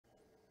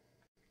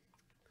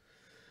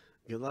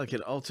Good luck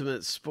at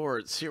Ultimate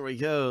Sports. Here we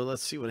go.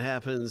 Let's see what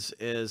happens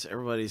as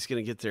everybody's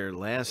going to get their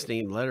last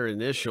name letter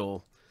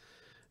initial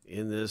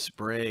in this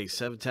break.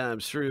 7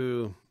 times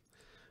through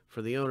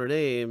for the owner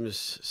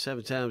names,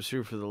 7 times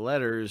through for the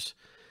letters.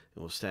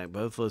 And we'll stack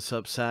both lists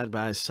up side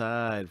by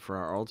side for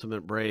our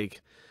ultimate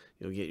break.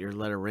 You'll get your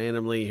letter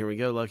randomly. Here we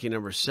go. Lucky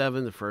number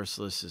 7. The first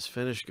list is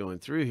finished going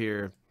through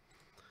here.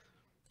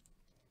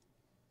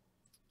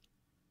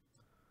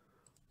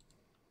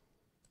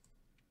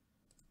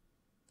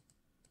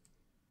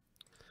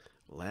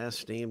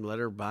 Last name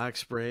letter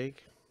box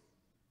break.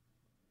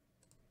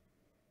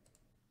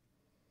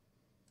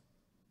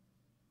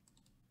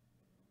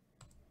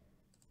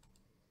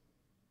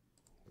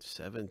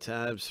 Seven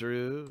times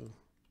through.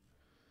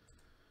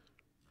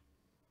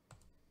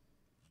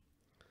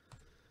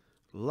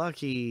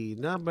 Lucky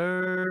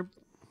number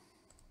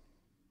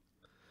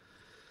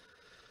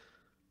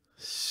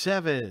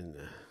 7.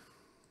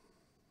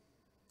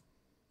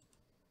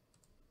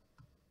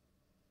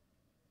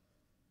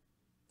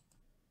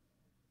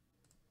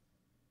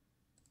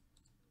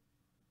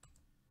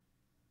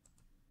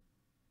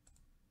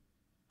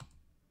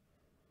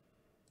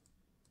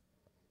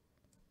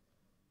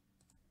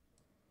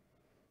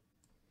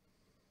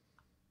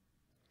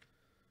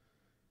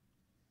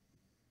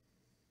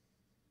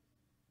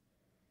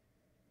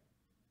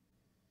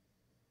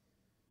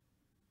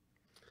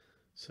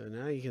 So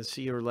now you can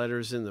see your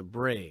letters in the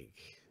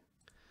break.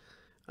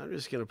 I'm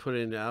just going to put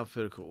it into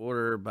alphabetical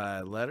order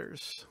by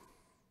letters.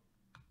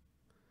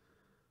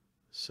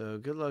 So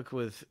good luck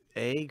with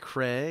A,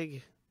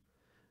 Craig,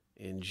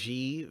 and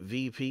G,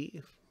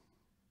 VP.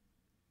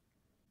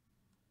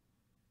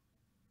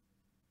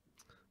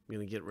 I'm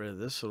going to get rid of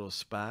this little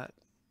spot.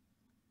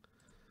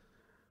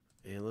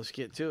 And let's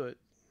get to it.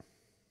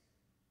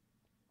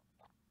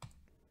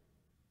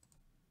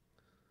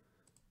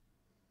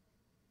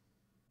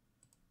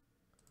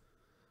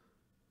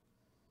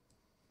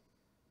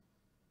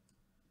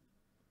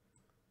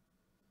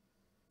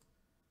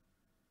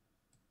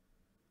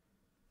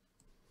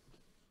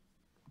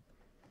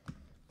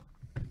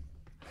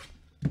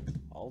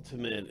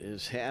 Ultimate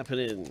is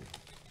happening.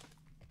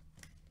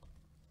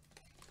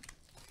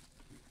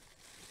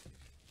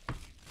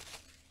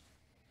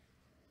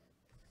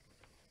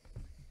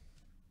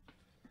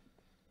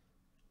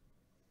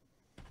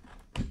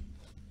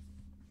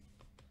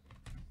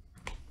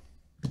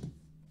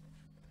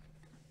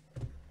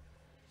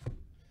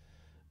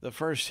 The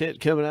first hit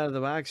coming out of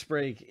the box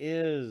break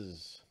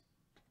is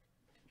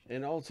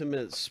an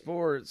Ultimate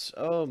Sports.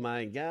 Oh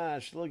my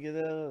gosh, look at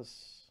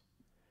this.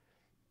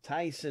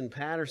 Tyson,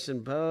 Patterson,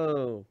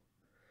 Bo,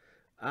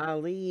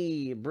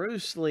 Ali,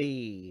 Bruce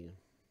Lee.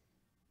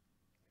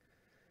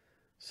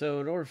 So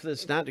in order for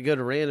this not to go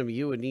to random,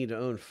 you would need to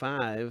own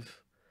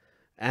 5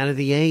 out of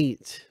the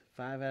 8.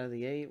 5 out of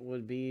the 8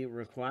 would be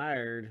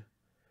required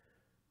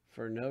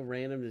for no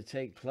random to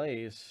take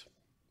place.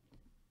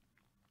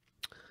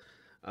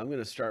 I'm going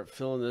to start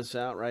filling this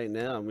out right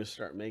now. I'm going to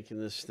start making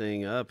this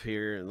thing up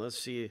here, and let's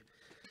see,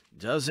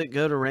 does it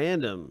go to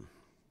random?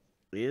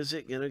 Is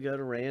it going to go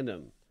to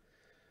random?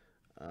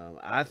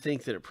 I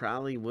think that it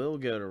probably will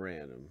go to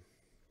random.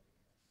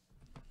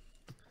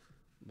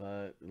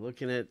 But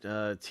looking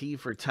at T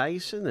for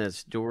Tyson,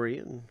 that's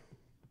Dorian.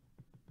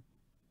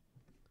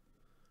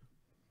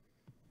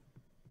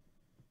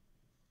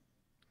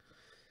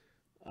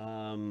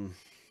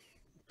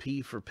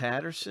 P for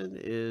Patterson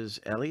is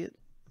Elliot.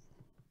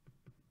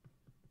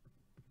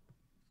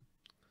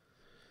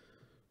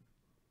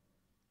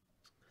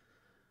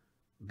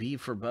 B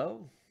for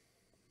Bo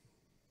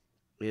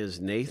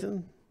is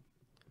Nathan.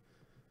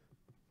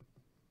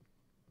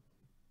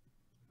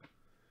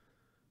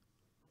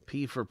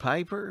 P for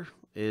Piper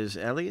is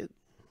Elliot.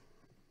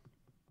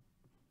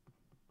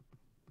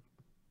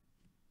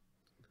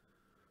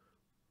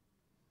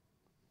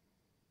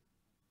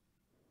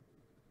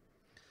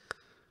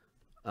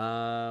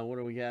 What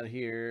do we got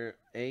here?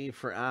 A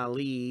for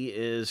Ali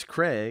is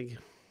Craig.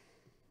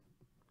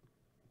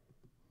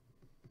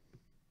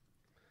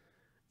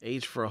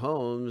 H for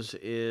Holmes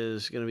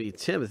is going to be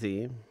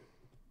Timothy.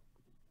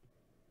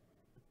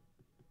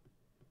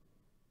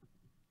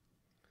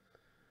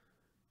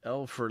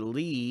 L for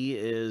Lee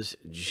is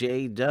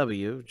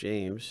JW,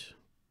 James.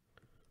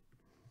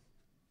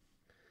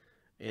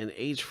 And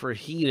H for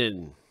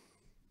Heenan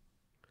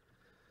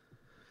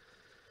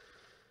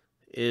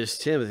is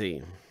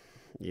Timothy.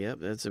 Yep,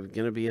 that's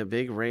going to be a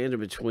big random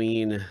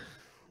between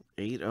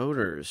 8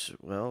 owners.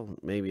 Well,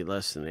 maybe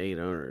less than 8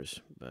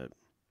 owners, but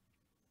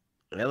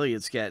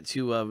Elliot's got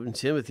 2 of them.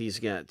 Timothy's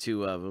got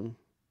 2 of them.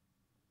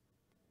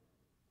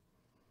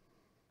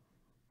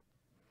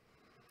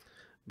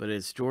 But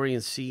it's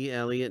Dorian C,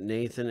 Elliot,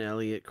 Nathan,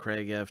 Elliot,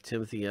 Craig F,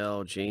 Timothy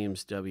L,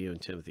 James W,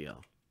 and Timothy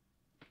L.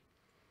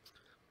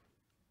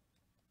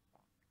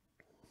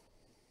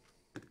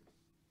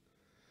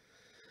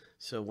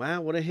 So,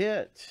 wow, what a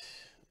hit.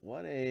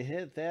 What a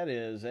hit that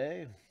is,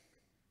 eh?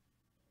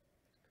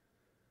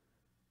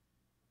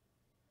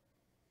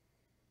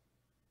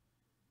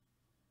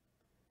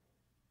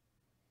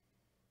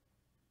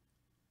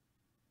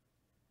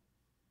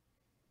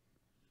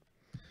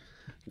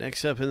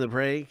 Next up in the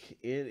break,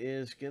 it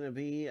is going to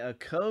be a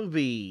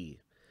Kobe,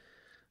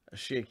 a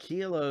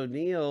Shaquille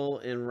O'Neal,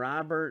 and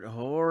Robert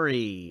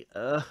Horry.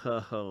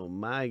 Oh,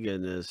 my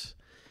goodness.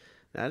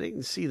 Now, I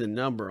didn't see the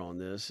number on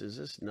this. Is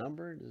this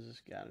numbered? Has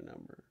this got a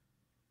number?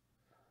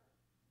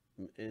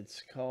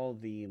 It's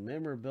called the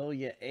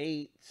Memorabilia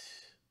 8.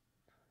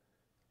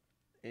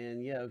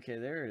 And yeah, okay,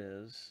 there it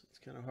is. It's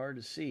kind of hard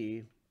to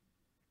see.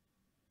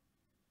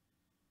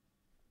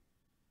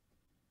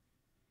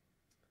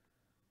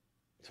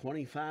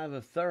 $25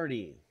 of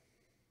 30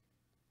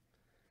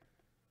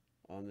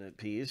 on that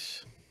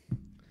piece.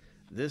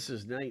 This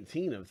is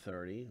 19 of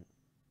 30.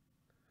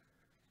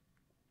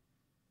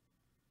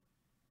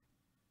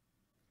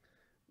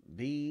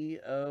 B,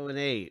 O, and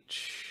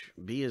H.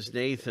 B is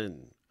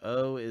Nathan.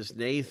 O is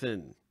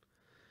Nathan.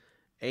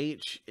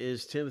 H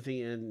is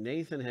Timothy, and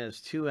Nathan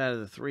has 2 out of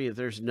the 3. If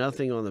there's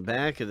nothing on the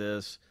back of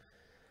this,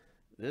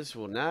 this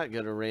will not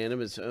go to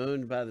random. It's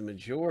owned by the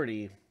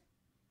majority.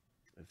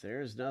 If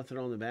there's nothing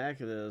on the back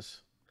of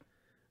this,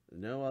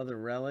 no other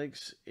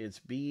relics, it's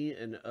B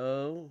and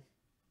O.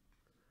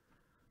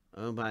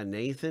 Owned by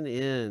Nathan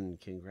N.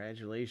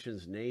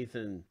 Congratulations,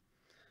 Nathan,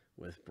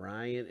 with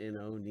Bryant and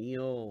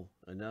O'Neal.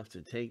 Enough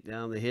to take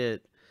down the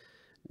hit.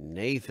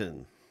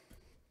 Nathan.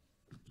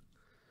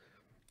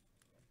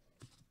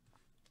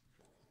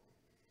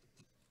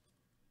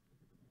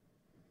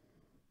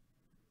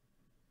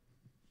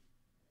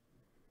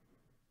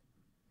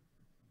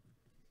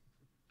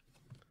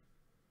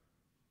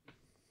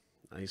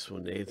 Nice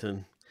one,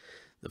 Nathan.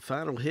 The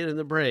final hit in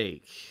the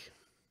break.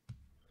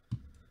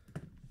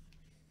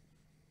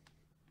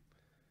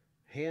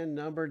 Hand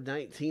numbered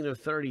 19 of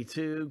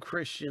 32.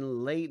 Christian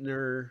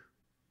Leitner.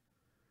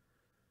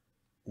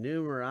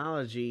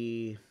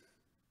 Numerology.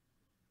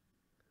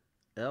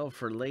 L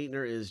for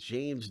Leitner is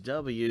James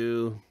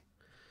W.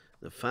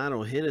 The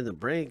final hit in the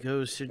break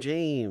goes to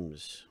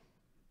James.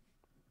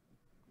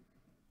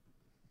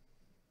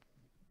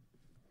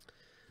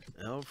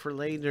 L for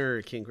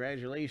Leitner.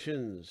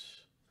 Congratulations.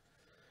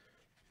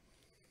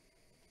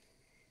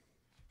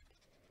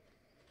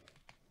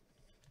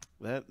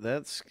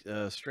 That's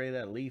straight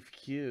out Leaf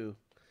Q.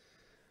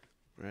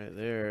 Right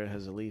there. It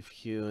has a Leaf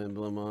Q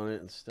emblem on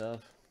it and stuff.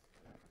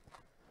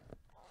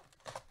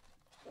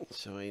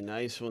 So a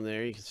nice one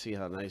there. You can see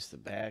how nice the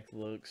back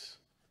looks.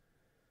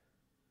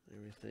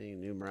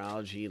 Everything.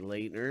 Numerology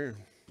Leitner.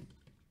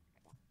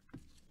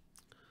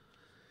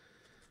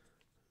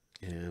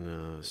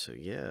 And so,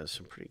 yeah,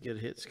 some pretty good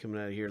hits coming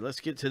out of here.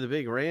 Let's get to the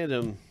big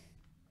random.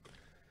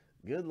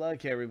 Good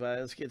luck, everybody.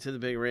 Let's get to the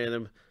big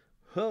random.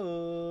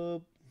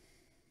 Hope.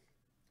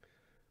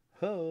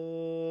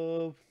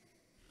 Hope.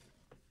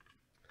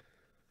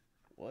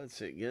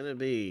 What's it going to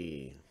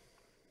be?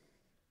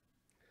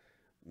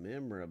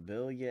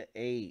 Memorabilia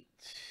 8.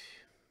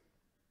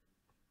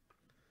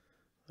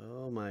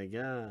 Oh, my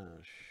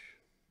gosh.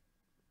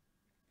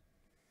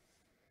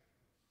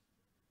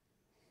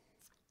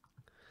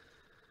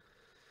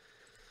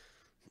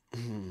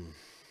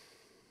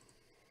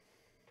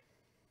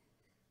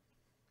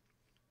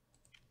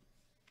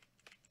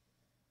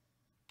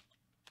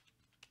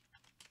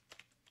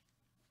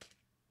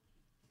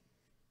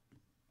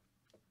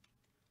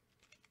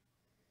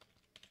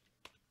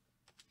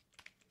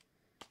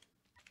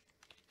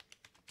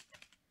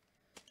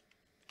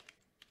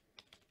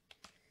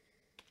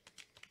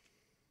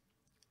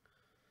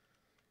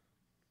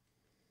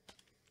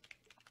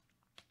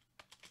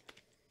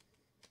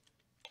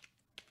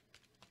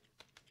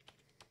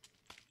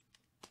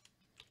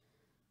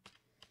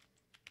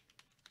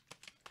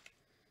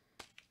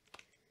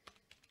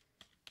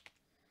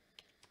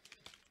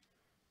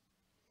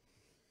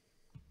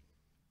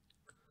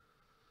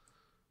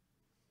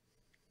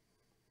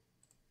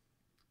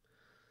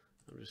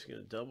 I'm just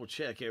going to double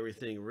check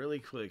everything really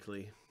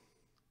quickly.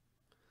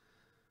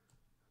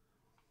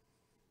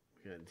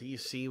 We got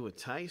DC with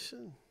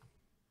Tyson.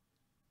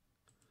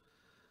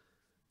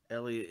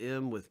 Elliot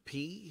M with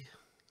P.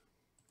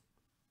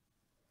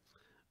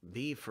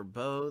 B for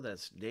Bo,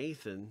 that's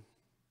Nathan.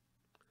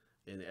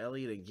 And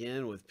Elliot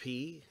again with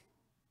P.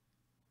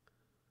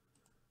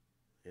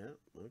 Yeah,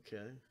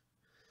 okay.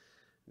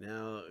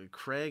 Now,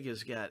 Craig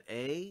has got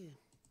A.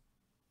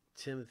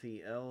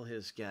 Timothy L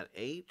has got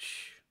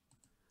H.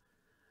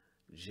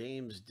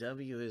 James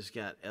W has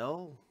got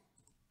L.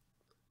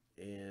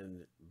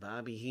 And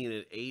Bobby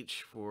Heenan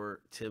H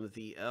for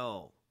Timothy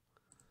L.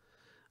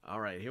 All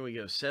right, here we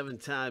go. 7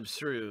 times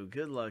through.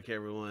 Good luck,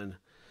 everyone.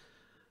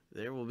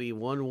 There will be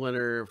one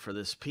winner for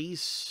this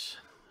piece.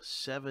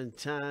 7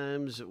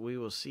 times. We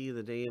will see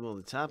the name on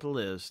the top of the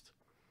list.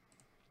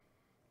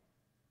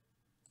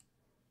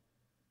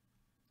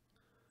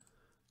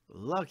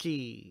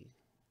 Lucky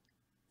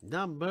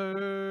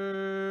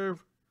number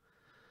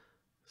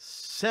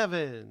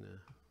 7.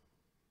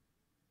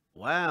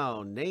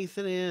 Wow,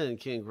 Nathan N.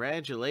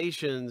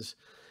 Congratulations.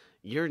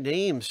 Your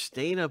name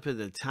stayed up at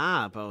the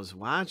top. I was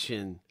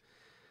watching,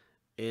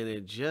 and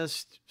it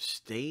just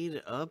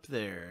stayed up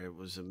there. It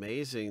was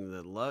amazing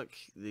the luck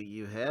that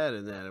you had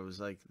in that. It was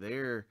like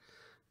there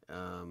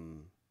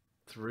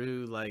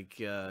through like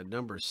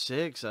number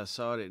 6. I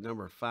saw it at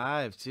number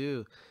 5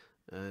 too.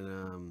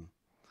 And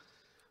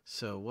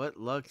so what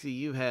luck do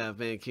you have,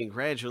 man?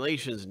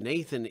 Congratulations,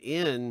 Nathan,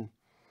 in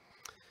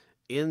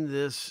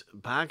this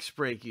box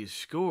break you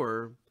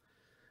score.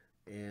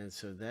 And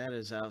so that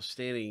is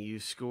outstanding. You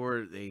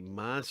scored a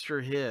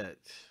monster hit.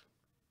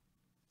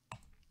 A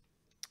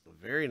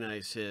very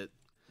nice hit.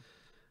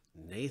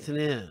 Nathan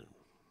in.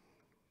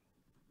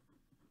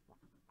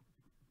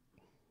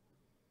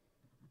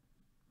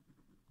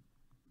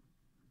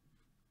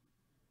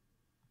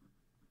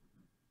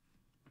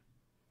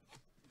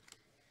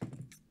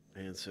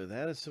 And so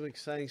that is some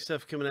exciting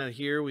stuff coming out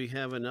here. We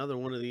have another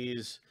one of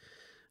these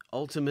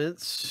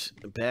Ultimates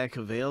back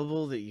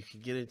available that you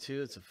can get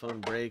into. It's a fun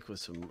break with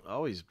some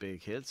always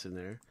big hits in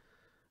there.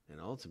 An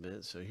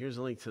Ultimate. So here's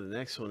a link to the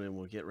next one, and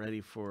we'll get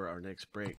ready for our next break.